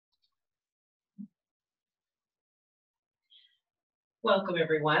Welcome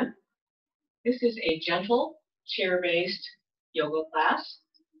everyone. This is a gentle chair-based yoga class.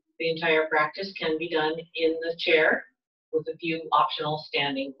 The entire practice can be done in the chair with a few optional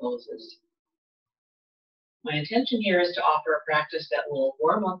standing poses. My intention here is to offer a practice that will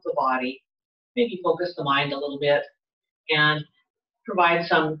warm up the body, maybe focus the mind a little bit, and provide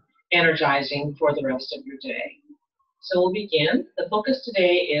some energizing for the rest of your day. So we'll begin. The focus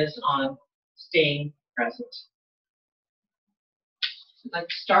today is on staying present. I'd like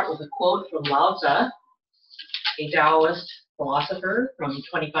to start with a quote from Lao Tzu, a Taoist philosopher from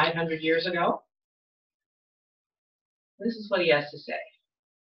 2,500 years ago. This is what he has to say.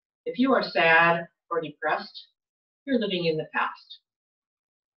 If you are sad or depressed, you're living in the past.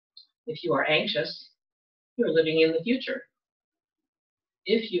 If you are anxious, you're living in the future.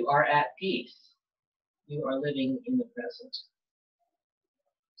 If you are at peace, you are living in the present.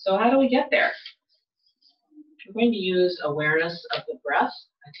 So how do we get there? We're going to use awareness of the breath,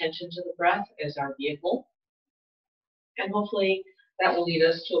 attention to the breath as our vehicle. And hopefully that will lead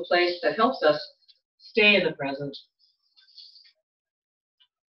us to a place that helps us stay in the present.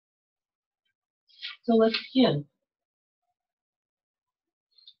 So let's begin.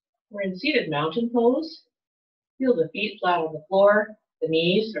 We're in seated mountain pose. Feel the feet flat on the floor. The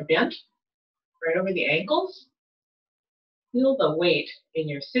knees are bent right over the ankles. Feel the weight in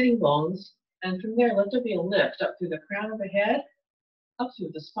your sitting bones. And from there, let there be a lift up through the crown of the head, up through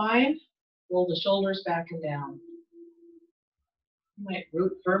the spine. Roll the shoulders back and down. You might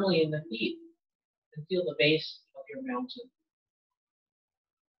root firmly in the feet and feel the base of your mountain.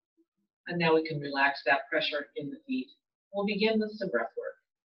 And now we can relax that pressure in the feet. We'll begin with some breath work.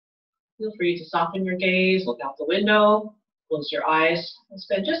 Feel free to soften your gaze, look out the window, close your eyes. We'll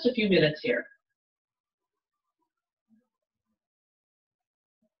spend just a few minutes here.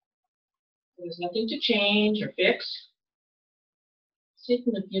 There's nothing to change or fix. Just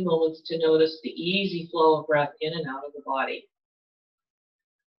taking a few moments to notice the easy flow of breath in and out of the body.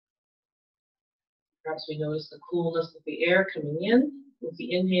 Perhaps we notice the coolness of the air coming in with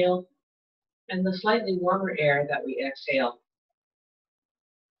the inhale and the slightly warmer air that we exhale.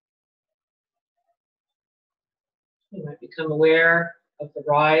 You might become aware of the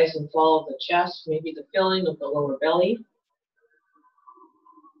rise and fall of the chest, maybe the filling of the lower belly,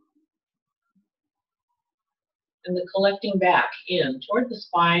 and the collecting back in toward the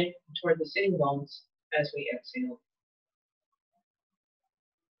spine and toward the sitting bones as we exhale.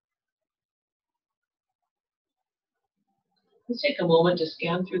 Let's take a moment to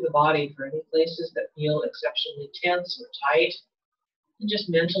scan through the body for any places that feel exceptionally tense or tight, and just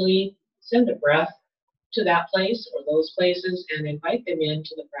mentally send a breath to that place or those places and invite them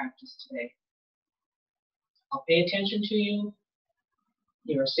into the practice today. I'll pay attention to you.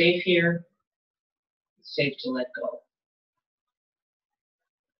 You are safe here. It's safe to let go.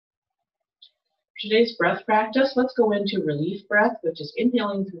 For today's breath practice, let's go into relief breath, which is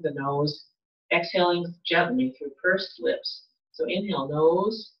inhaling through the nose, exhaling gently through pursed lips. So inhale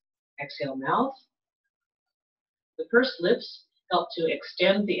nose, exhale mouth. The pursed lips help to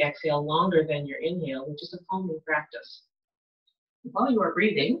extend the exhale longer than your inhale, which is a calming practice. And while you are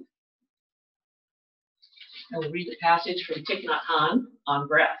breathing, I will read the passage from Thich Nhat Hanh on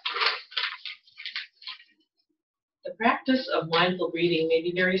breath. The practice of mindful breathing may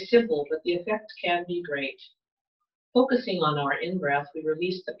be very simple, but the effect can be great. Focusing on our in-breath, we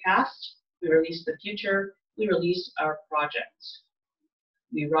release the past, we release the future, we release our projects.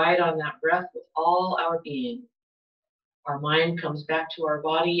 We ride on that breath with all our being. Our mind comes back to our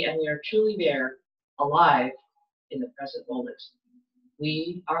body, and we are truly there, alive in the present moment.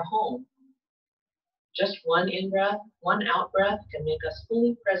 We are home. Just one in-breath, one out-breath can make us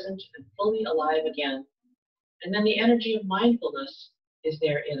fully present and fully alive again. And then the energy of mindfulness is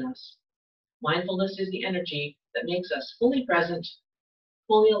there in us. Mindfulness is the energy that makes us fully present,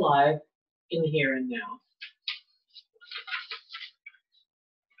 fully alive in the here and now.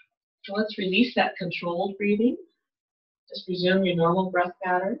 So let's release that controlled breathing. Just resume your normal breath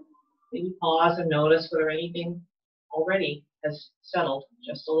pattern. Maybe pause and notice whether anything already has settled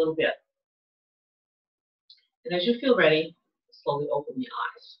just a little bit. And as you feel ready, slowly open the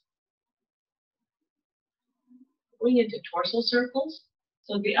eyes. Going into torso circles.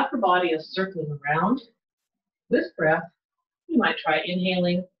 So the upper body is circling around. With breath, you might try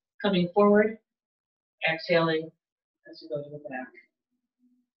inhaling, coming forward, exhaling as you go to the back.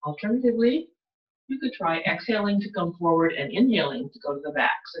 Alternatively, you could try exhaling to come forward and inhaling to go to the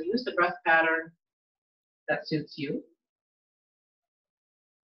back. So use the breath pattern that suits you.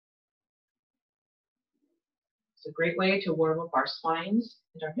 It's a great way to warm up our spines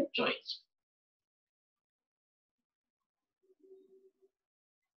and our hip joints.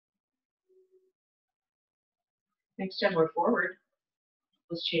 Next time we're forward,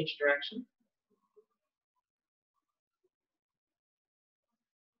 let's change direction.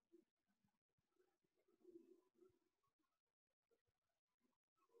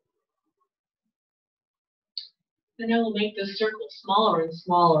 And now we'll make this circle smaller and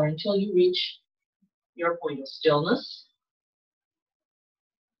smaller until you reach your point of stillness.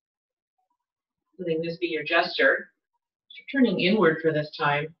 Letting this be your gesture. You're turning inward for this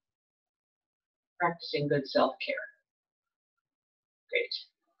time, practicing good self-care. Great.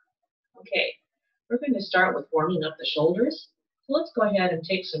 Okay, we're going to start with warming up the shoulders. So let's go ahead and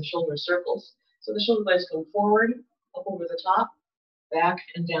take some shoulder circles. So the shoulder blades come forward, up over the top, back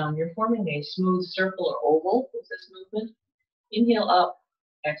and down. You're forming a smooth circle or oval with this movement. Inhale up,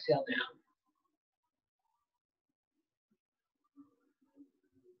 exhale down.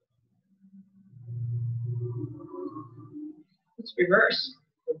 Let's reverse.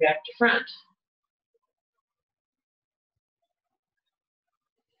 Go back to front.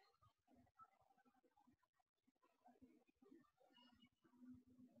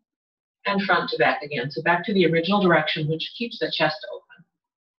 And front to back again. So back to the original direction, which keeps the chest open.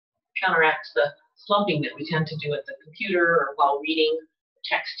 Counteracts the slumping that we tend to do at the computer or while reading,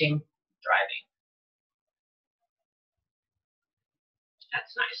 texting, driving.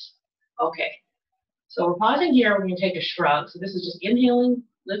 That's nice. Okay. So we're pausing here. We're going to take a shrug. So this is just inhaling,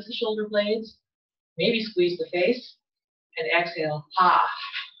 lift the shoulder blades, maybe squeeze the face, and exhale, ha.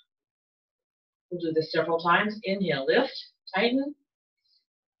 We'll do this several times. Inhale, lift, tighten.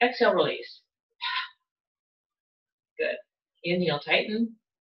 Exhale, release. Good. Inhale, tighten.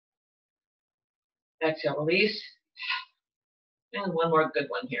 Exhale, release. And one more good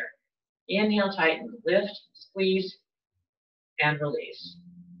one here. Inhale, tighten, lift, squeeze, and release.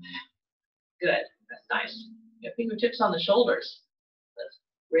 Good. That's nice. Your fingertips on the shoulders. Let's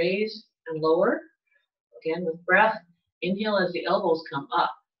raise and lower. Again with breath. Inhale as the elbows come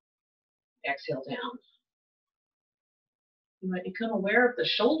up. Exhale down. You might become aware of the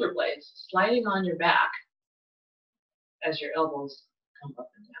shoulder blades sliding on your back as your elbows come up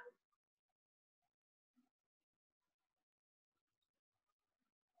and down.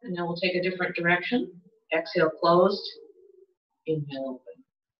 And now we'll take a different direction. Exhale, closed. Inhale, open.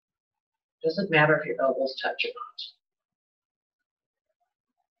 Doesn't matter if your elbows touch or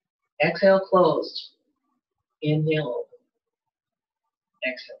not. Exhale, closed. Inhale, open.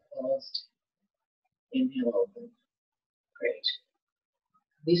 Exhale, closed. Inhale, open. Great.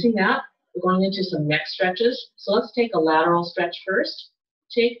 Releasing that, we're going into some neck stretches. So let's take a lateral stretch first.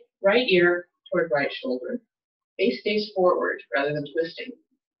 Take right ear toward right shoulder. Face stays forward rather than twisting.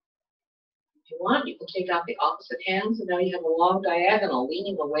 If you want, you can take out the opposite hand, so now you have a long diagonal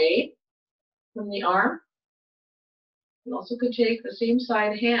leaning away from the arm. You also could take the same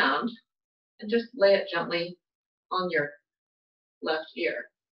side hand and just lay it gently on your left ear.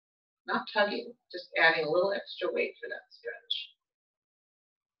 Not tugging, just adding a little extra weight for that stretch.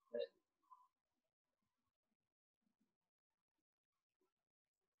 Good.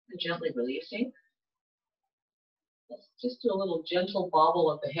 And gently releasing. Let's just do a little gentle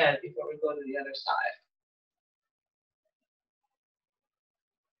bobble of the head before we go to the other side.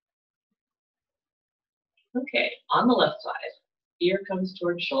 Okay, on the left side, ear comes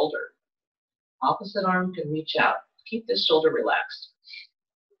towards shoulder. Opposite arm can reach out. Keep this shoulder relaxed.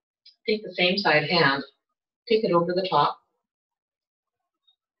 Take the same side hand, take it over the top.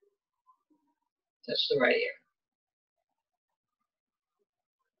 Touch the right ear.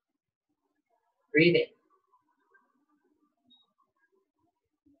 Breathing.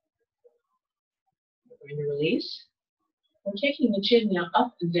 We're going to release. We're taking the chin now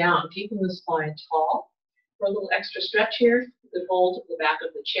up and down, keeping the spine tall. For a little extra stretch here, you could hold the back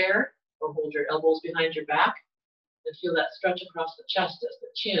of the chair or hold your elbows behind your back and feel that stretch across the chest as the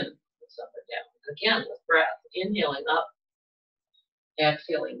chin looks up and down. Again, with breath, inhaling up,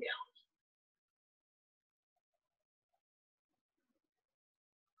 exhaling down.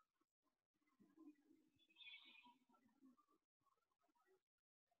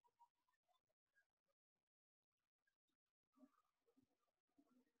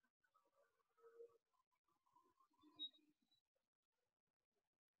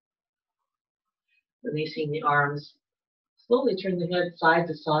 Releasing the arms. Slowly turn the head side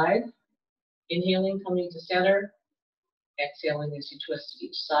to side. Inhaling, coming to center. Exhaling as you twist to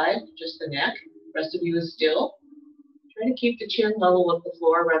each side, just the neck. The rest of you is still. Try to keep the chin level with the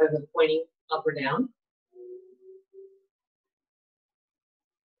floor rather than pointing up or down.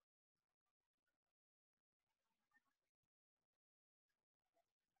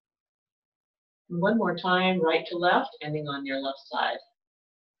 And one more time, right to left, ending on your left side.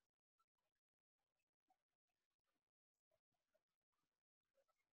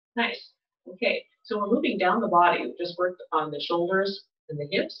 Nice. Okay, so we're moving down the body. We just worked on the shoulders and the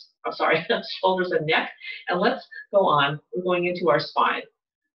hips. Oh, sorry, shoulders and neck. And let's go on. We're going into our spine.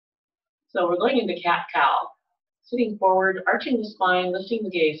 So we're going into cat-cow. Sitting forward, arching the spine, lifting the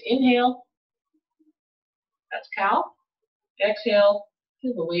gaze. Inhale, that's cow. Exhale,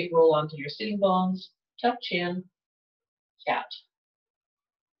 feel the weight roll onto your sitting bones. Tuck chin, cat.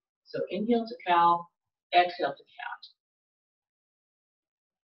 So inhale to cow, exhale to cat.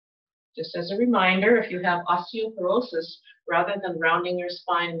 Just as a reminder, if you have osteoporosis, rather than rounding your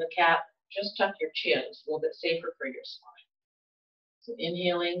spine in the cat, just tuck your chin. It's a little bit safer for your spine. So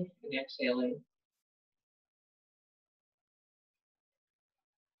inhaling and exhaling.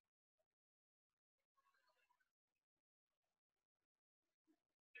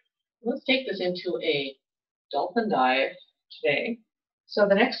 Let's take this into a dolphin dive today. So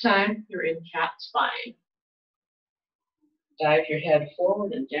the next time you're in cat spine, dive your head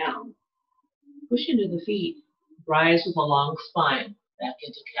forward and down. Push into the feet, rise with a long spine, back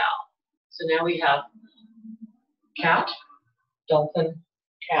into cow. So now we have cat, dolphin,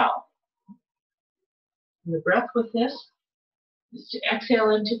 cow. And the breath with this is to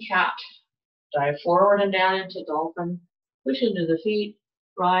exhale into cat, dive forward and down into dolphin, push into the feet,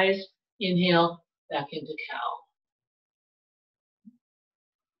 rise, inhale, back into cow.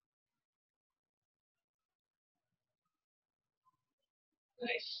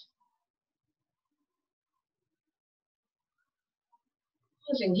 Nice.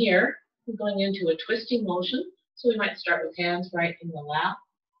 Pausing here, we're going into a twisting motion. So we might start with hands right in the lap.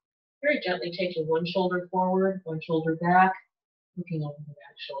 Very gently taking one shoulder forward, one shoulder back, looking over the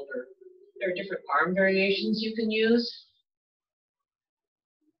back shoulder. There are different arm variations you can use.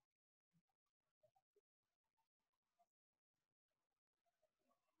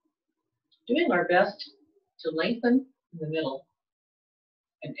 Doing our best to lengthen in the middle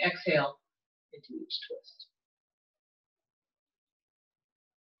and exhale into each twist.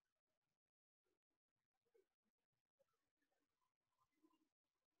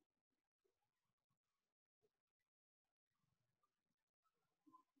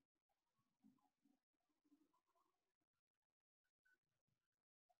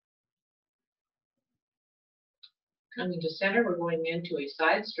 Coming to center, we're going into a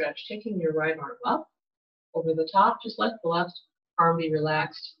side stretch, taking your right arm up over the top. Just let the left arm be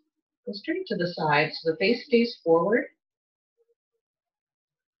relaxed. Go straight to the side so the face stays forward.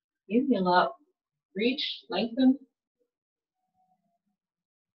 Inhale up, reach, lengthen.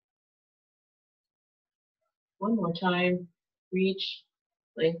 One more time, reach,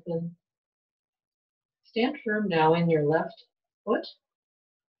 lengthen. Stand firm now in your left foot,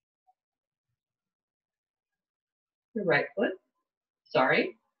 your right foot,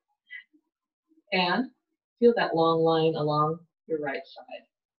 sorry, and feel that long line along your right side.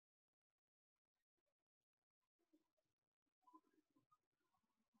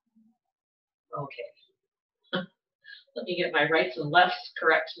 Okay, let me get my rights and lefts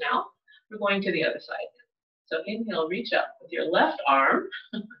correct now. We're going to the other side. So inhale, reach up with your left arm,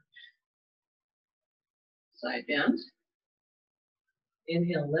 side bend.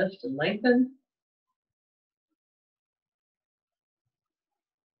 Inhale, lift and lengthen.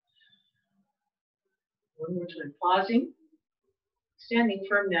 One more time, pausing. Standing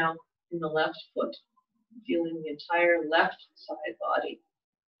firm now in the left foot, feeling the entire left side body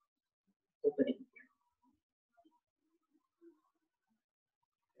opening.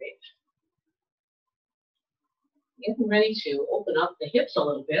 Great. Getting ready to open up the hips a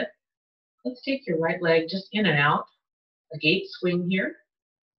little bit. Let's take your right leg just in and out, a gate swing here.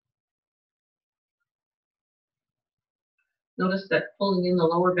 Notice that pulling in the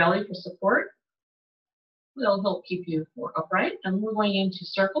lower belly for support will help keep you more upright. And we're going into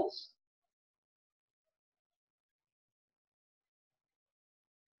circles.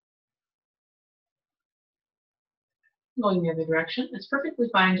 Going the other direction. It's perfectly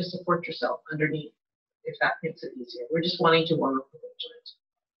fine to support yourself underneath if that makes it easier. We're just wanting to warm up the hip joint.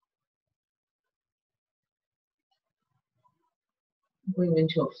 Going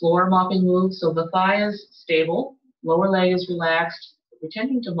into a floor mopping move. So the thigh is stable, lower leg is relaxed. We're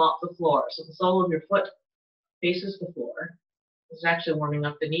tending to mop the floor. So the sole of your foot faces the floor. This is actually warming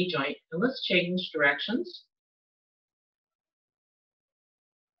up the knee joint. And let's change directions.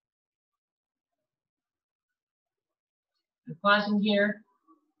 And pausing here,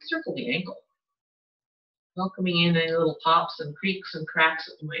 circle the ankle. Welcoming in any little pops and creaks and cracks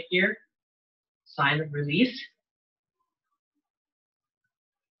that you might hear. Sign of release.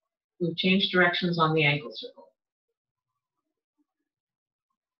 We've changed directions on the ankle circle.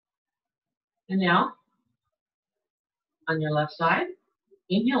 And now, on your left side,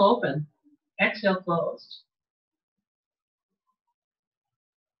 Inhale, open. Exhale, closed.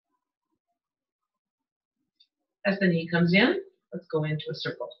 As the knee comes in, let's go into a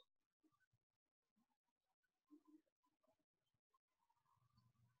circle.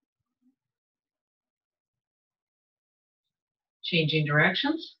 Changing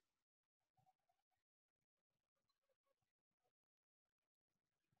directions.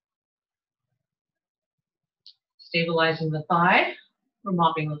 Stabilizing the thigh. We're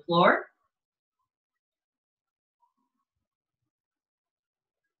mopping the floor.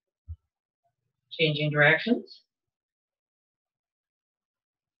 Changing directions.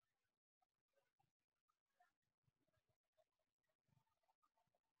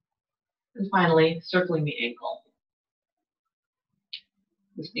 And finally, circling the ankle.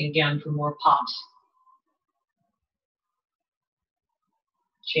 Listening again for more pops.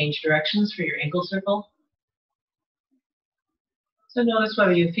 Change directions for your ankle circle. So notice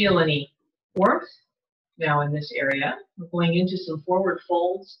whether you feel any warmth now in this area. We're going into some forward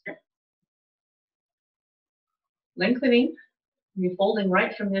folds. Lengthening, you're folding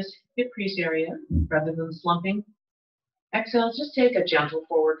right from this hip crease area rather than slumping. Exhale, just take a gentle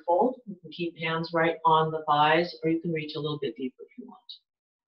forward fold. You can keep hands right on the thighs, or you can reach a little bit deeper if you want.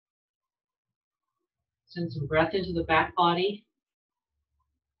 Send some breath into the back body,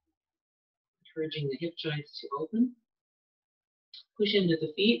 encouraging the hip joints to open. Push into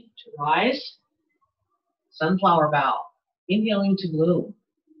the feet to rise. Sunflower bow. Inhaling to bloom.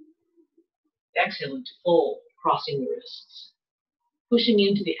 Exhaling to fold, crossing the wrists. Pushing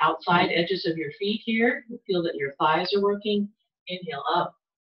into the outside edges of your feet here. You feel that your thighs are working. Inhale up.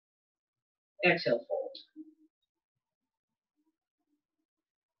 Exhale, fold.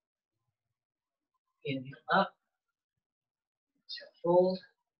 Inhale up. Exhale, fold.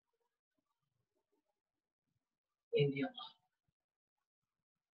 Inhale up.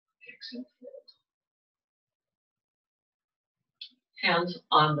 Exhale, fold. Hands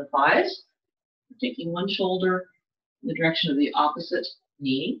on the thighs. Taking one shoulder in the direction of the opposite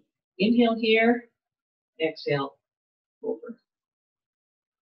knee. Inhale here. Exhale, over.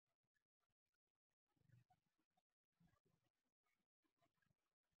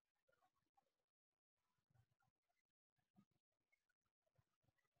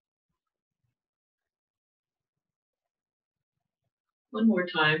 One more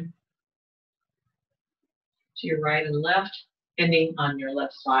time. To your right and left, ending on your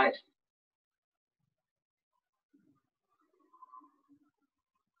left side.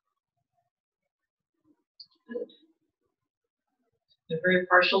 Good. They're very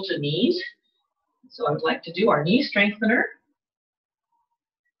partial to knees, so I would like to do our knee strengthener.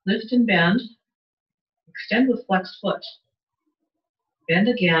 Lift and bend. Extend with flexed foot. Bend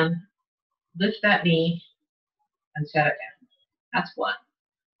again. Lift that knee and set it down. That's one.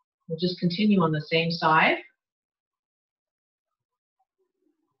 We'll just continue on the same side.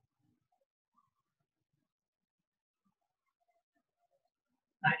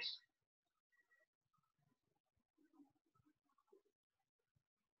 Nice.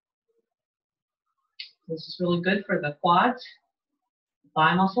 This is really good for the quads,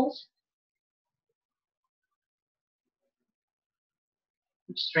 thigh muscles,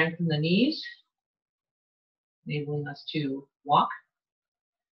 which strengthen the knees, enabling us to walk,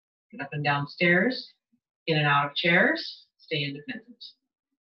 get up and down stairs, in and out of chairs, stay independent.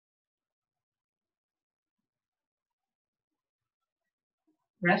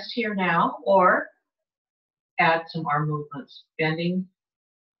 Rest here now, or add some arm movements. Bending,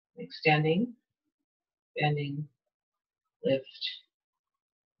 extending, bending, lift,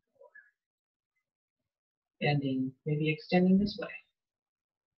 bending, maybe extending this way,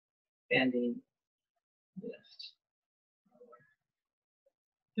 bending, lift.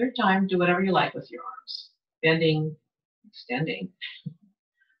 Third time, do whatever you like with your arms. Bending, extending,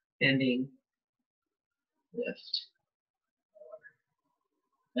 bending, lift.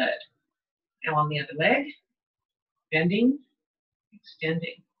 Good. Now on the other leg, bending,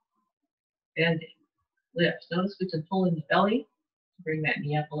 extending, bending, lift. Notice we can pull in the belly to bring that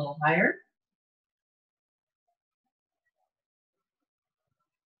knee up a little higher.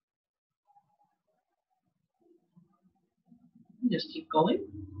 Just keep going.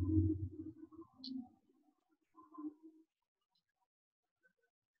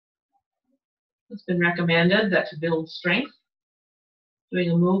 It's been recommended that to build strength, doing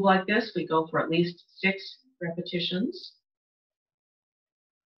a move like this, we go for at least 6 repetitions.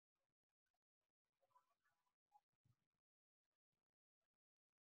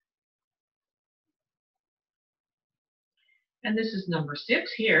 And this is number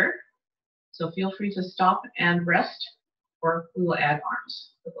 6 here. So feel free to stop and rest or we will add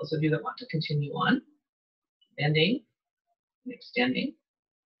arms for those of you that want to continue on. Bending and extending,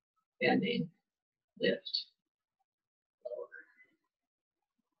 bending, lift, lower,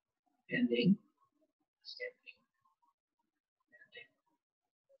 bending, extending, bending,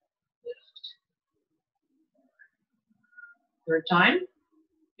 lift. Third time,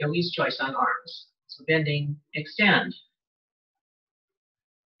 yogi's choice on arms. So bending, extend,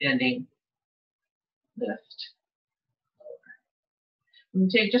 bending, lift, lower. And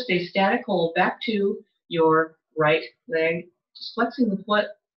take just a static hold back to your right leg, just flexing the foot.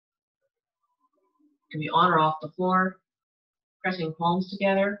 Can be on or off the floor, pressing palms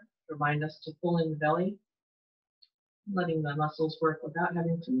together to remind us to pull in the belly, letting the muscles work without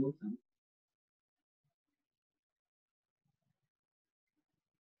having to move them.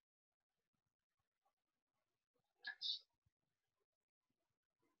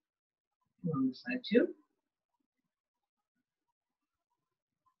 On this side too.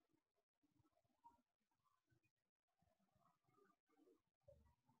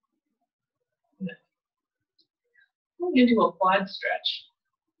 Going into a quad stretch.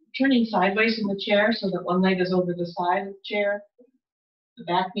 Turning sideways in the chair so that one leg is over the side of the chair. The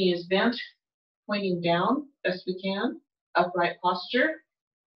back knee is bent, pointing down best we can. Upright posture.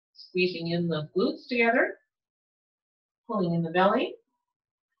 Squeezing in the glutes together. Pulling in the belly.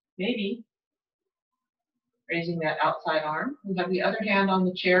 Maybe raising that outside arm. We have the other hand on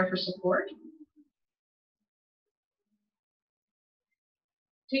the chair for support.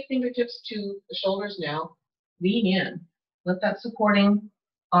 Take fingertips to the shoulders now. Lean in. Let that supporting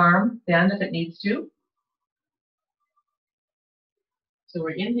arm bend if it needs to. So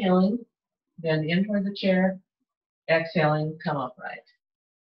we're inhaling, bend in toward the chair. Exhaling, come upright.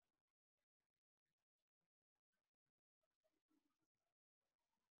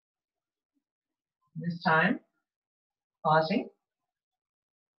 This time, pausing,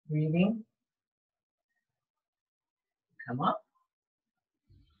 breathing, come up.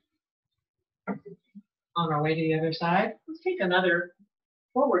 On our way to the other side, let's take another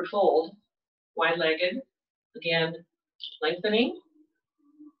forward fold, wide-legged. Again, lengthening,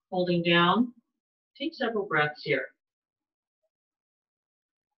 holding down. Take several breaths here.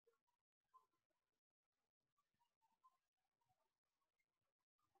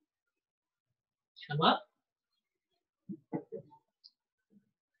 Come up.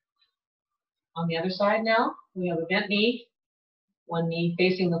 On the other side now, we have a bent knee, one knee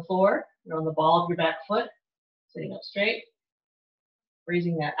facing the floor. You're on the ball of your back foot, sitting up straight.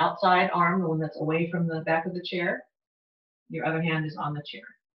 Raising that outside arm, the one that's away from the back of the chair. Your other hand is on the chair.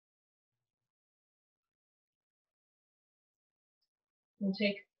 We'll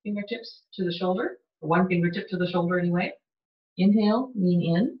take fingertips to the shoulder, or one fingertip to the shoulder anyway. Inhale,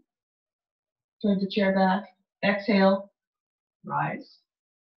 lean in. Turn the chair back. Exhale, rise.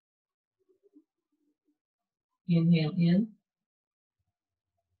 Inhale in.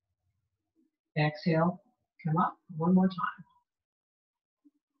 Exhale, come up. One more time.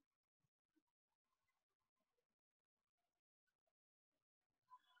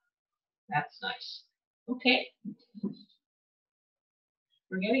 That's nice. Okay.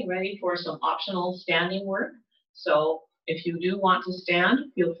 We're getting ready for some optional standing work. So if you do want to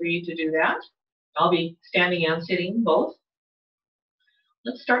stand, feel free to do that. I'll be standing and sitting both.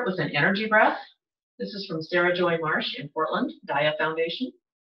 Let's start with an energy breath. This is from Sarah Joy Marsh in Portland, Dia Foundation.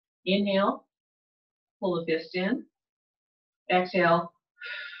 Inhale, pull the fist in. Exhale,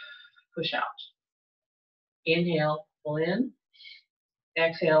 push out. Inhale, pull in.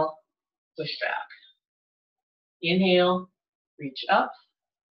 Exhale, push back. Inhale, reach up.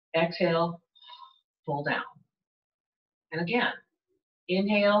 Exhale, pull down. And again,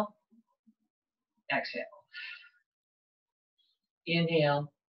 inhale, exhale.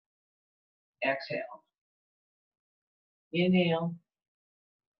 Inhale, exhale. Inhale,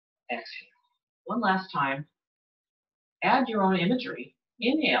 exhale. One last time. Add your own imagery.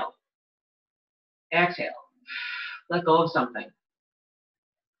 Inhale, exhale. Let go of something.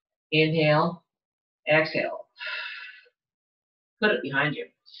 Inhale, exhale. Put it behind you.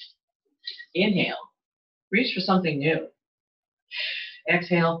 Inhale, reach for something new.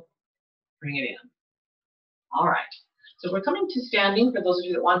 Exhale, bring it in. All right. So we're coming to standing for those of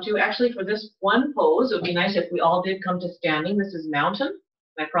you that want to. Actually, for this one pose, it would be nice if we all did come to standing. This is mountain.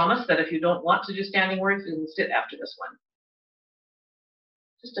 I promise that if you don't want to do standing work, you can sit after this one.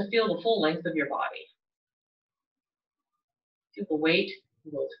 Just to feel the full length of your body. Feel the weight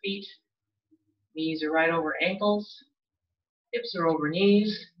in both feet. Knees are right over ankles. Hips are over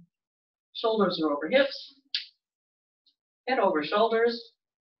knees. Shoulders are over hips. Head over shoulders.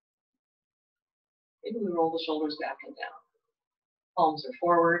 Maybe we roll the shoulders back and down. Palms are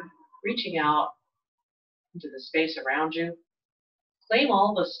forward, reaching out into the space around you. Claim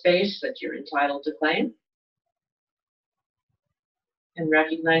all the space that you're entitled to claim. And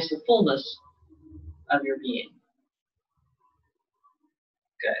recognize the fullness of your being.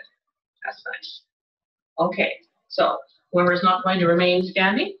 Good. That's nice. Okay, so whoever's not going to remain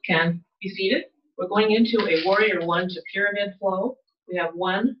standing can be seated. We're going into a warrior one to pyramid flow. We have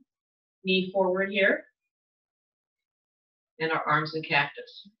one knee forward here and our arms in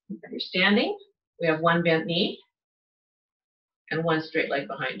cactus. If you're standing, we have one bent knee and one straight leg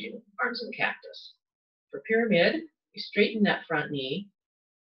behind you, arms in cactus. For pyramid, you straighten that front knee,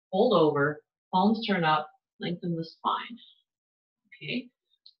 fold over, palms turn up, lengthen the spine. Okay,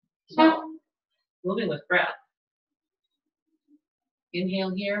 so moving with breath.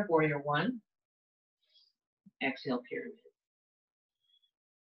 Inhale here, warrior one. Exhale, pyramid.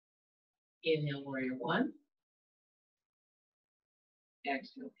 Inhale, warrior one.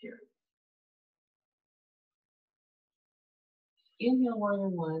 Exhale, pyramid. Inhale, warrior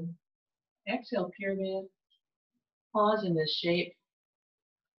one. Exhale, pyramid. Pause in this shape.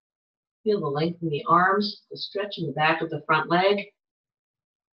 Feel the length in the arms, the stretch in the back of the front leg.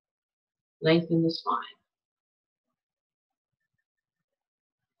 Lengthen the spine.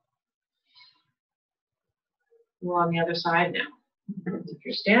 We're on the other side now. If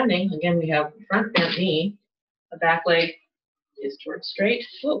you're standing, again, we have the front bent knee. The back leg is towards straight.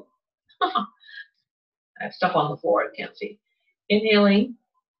 Ooh. I have stuff on the floor I can't see. Inhaling,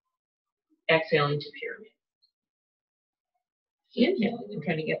 exhaling to pyramid. Inhaling, I'm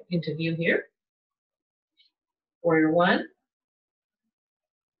trying to get into view here. Warrior one.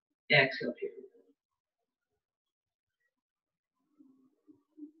 Exhale, pyramid.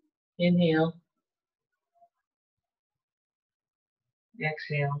 Inhale.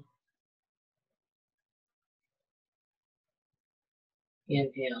 Exhale.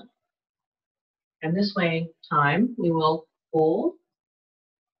 Inhale. And this way, time, we will hold.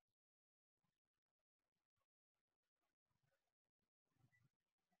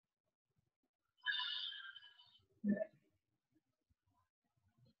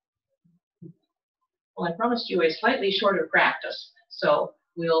 Well, I promised you a slightly shorter practice, so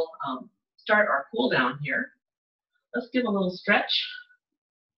we'll start our cool down here. Let's give a little stretch.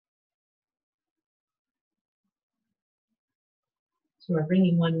 So we're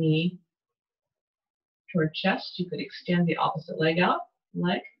bringing one knee toward chest. You could extend the opposite leg out,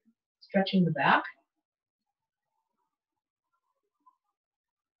 stretching the back.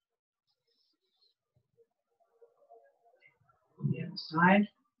 On the other side.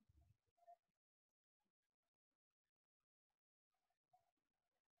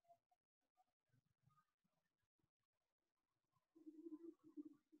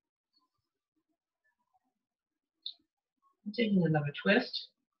 Taking another twist.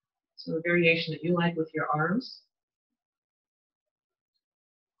 So a variation that you like with your arms.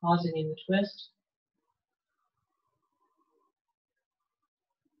 Pausing in the twist.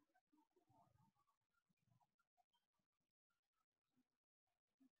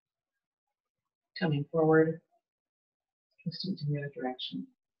 Coming forward. Twisting to the other direction.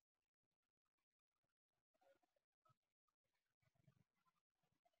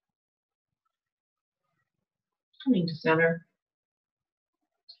 Coming to center.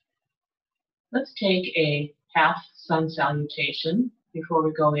 Let's take a half sun salutation before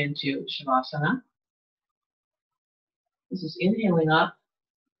we go into Shavasana. This is inhaling up,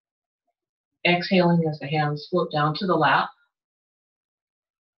 exhaling as the hands float down to the lap.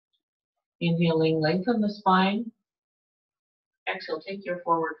 Inhaling, lengthen the spine. Exhale, take your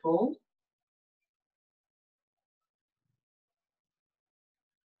forward fold.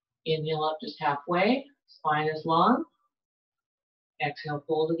 Inhale up just halfway, spine is long. Exhale,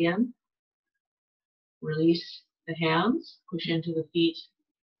 fold again. Release the hands, push into the feet,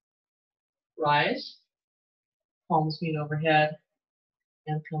 rise, palms meet overhead,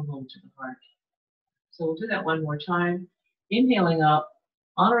 and come home to the heart. So we'll do that one more time. Inhaling up,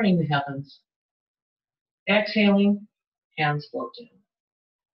 honoring the heavens. Exhaling, hands float down.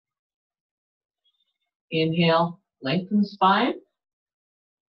 Inhale, lengthen the spine.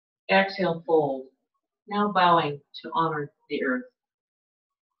 Exhale, fold. Now bowing to honor the earth.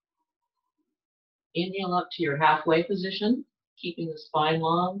 Inhale up to your halfway position, keeping the spine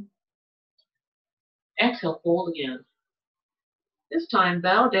long. Exhale, fold again. This time,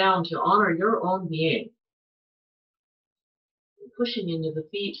 bow down to honor your own being. Pushing into the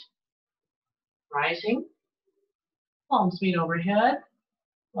feet, rising. Palms meet overhead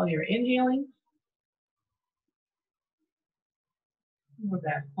while you're inhaling. We're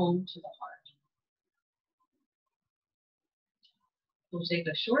back home to the heart. We'll take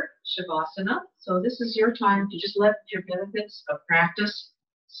a short Shavasana. So this is your time to just let your benefits of practice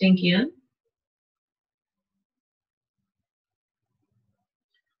sink in.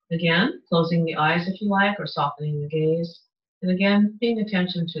 Again, closing the eyes if you like, or softening the gaze. And again, paying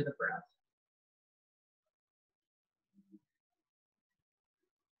attention to the breath.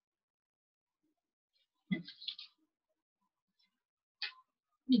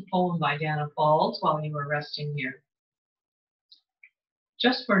 A poem by Dana Falls while you were resting here.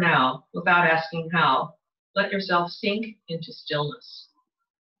 Just for now, without asking how, let yourself sink into stillness.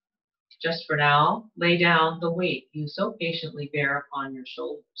 Just for now, lay down the weight you so patiently bear upon your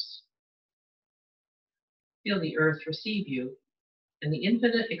shoulders. Feel the earth receive you, and the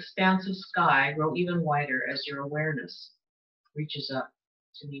infinite expansive sky grow even wider as your awareness reaches up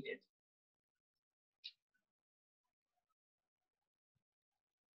to meet it.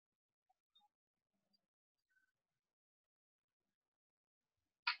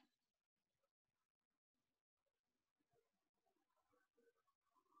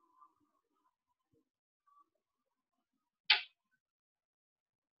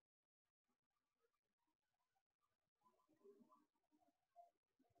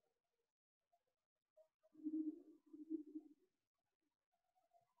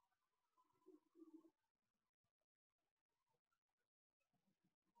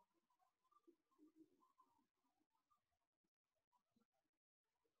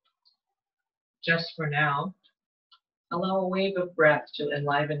 Just for now, allow a wave of breath to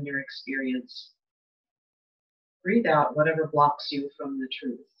enliven your experience. Breathe out whatever blocks you from the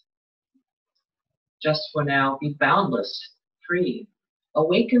truth. Just for now, be boundless, free,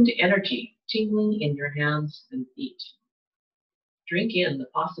 awakened energy tingling in your hands and feet. Drink in the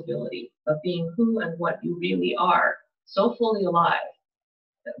possibility of being who and what you really are, so fully alive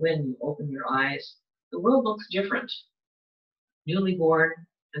that when you open your eyes, the world looks different, newly born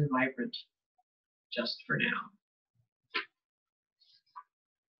and vibrant, just for now.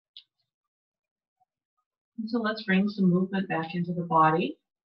 And so let's bring some movement back into the body.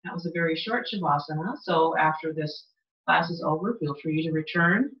 That was a very short Shavasana, so after this class is over, feel free to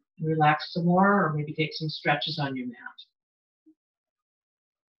return and relax some more, or maybe take some stretches on your mat.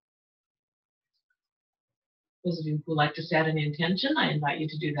 Those of you who like to set an intention, I invite you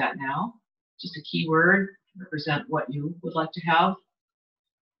to do that now. Just a key word to represent what you would like to have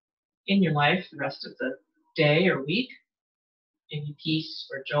in your life the rest of the day or week. Maybe peace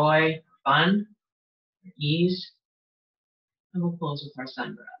or joy, or fun, or ease. And we'll close with our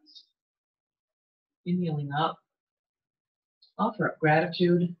sun breaths. Inhaling up, offer up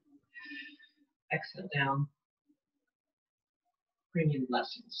gratitude. Exhale down, bring in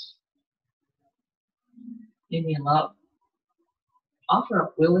blessings. Inhale up, offer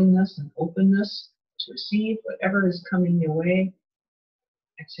up willingness and openness to receive whatever is coming your way.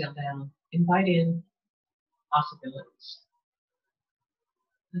 Exhale down, invite in possibilities.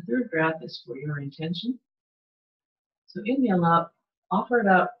 The third breath is for your intention. So inhale up, offer it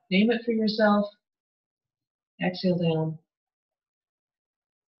up, name it for yourself. Exhale down,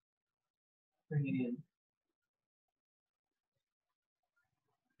 bring it in.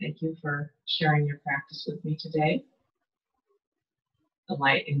 Thank you for sharing your practice with me today. The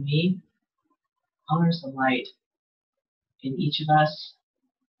light in me honors the light in each of us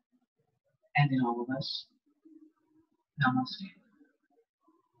and in all of us. Namaste.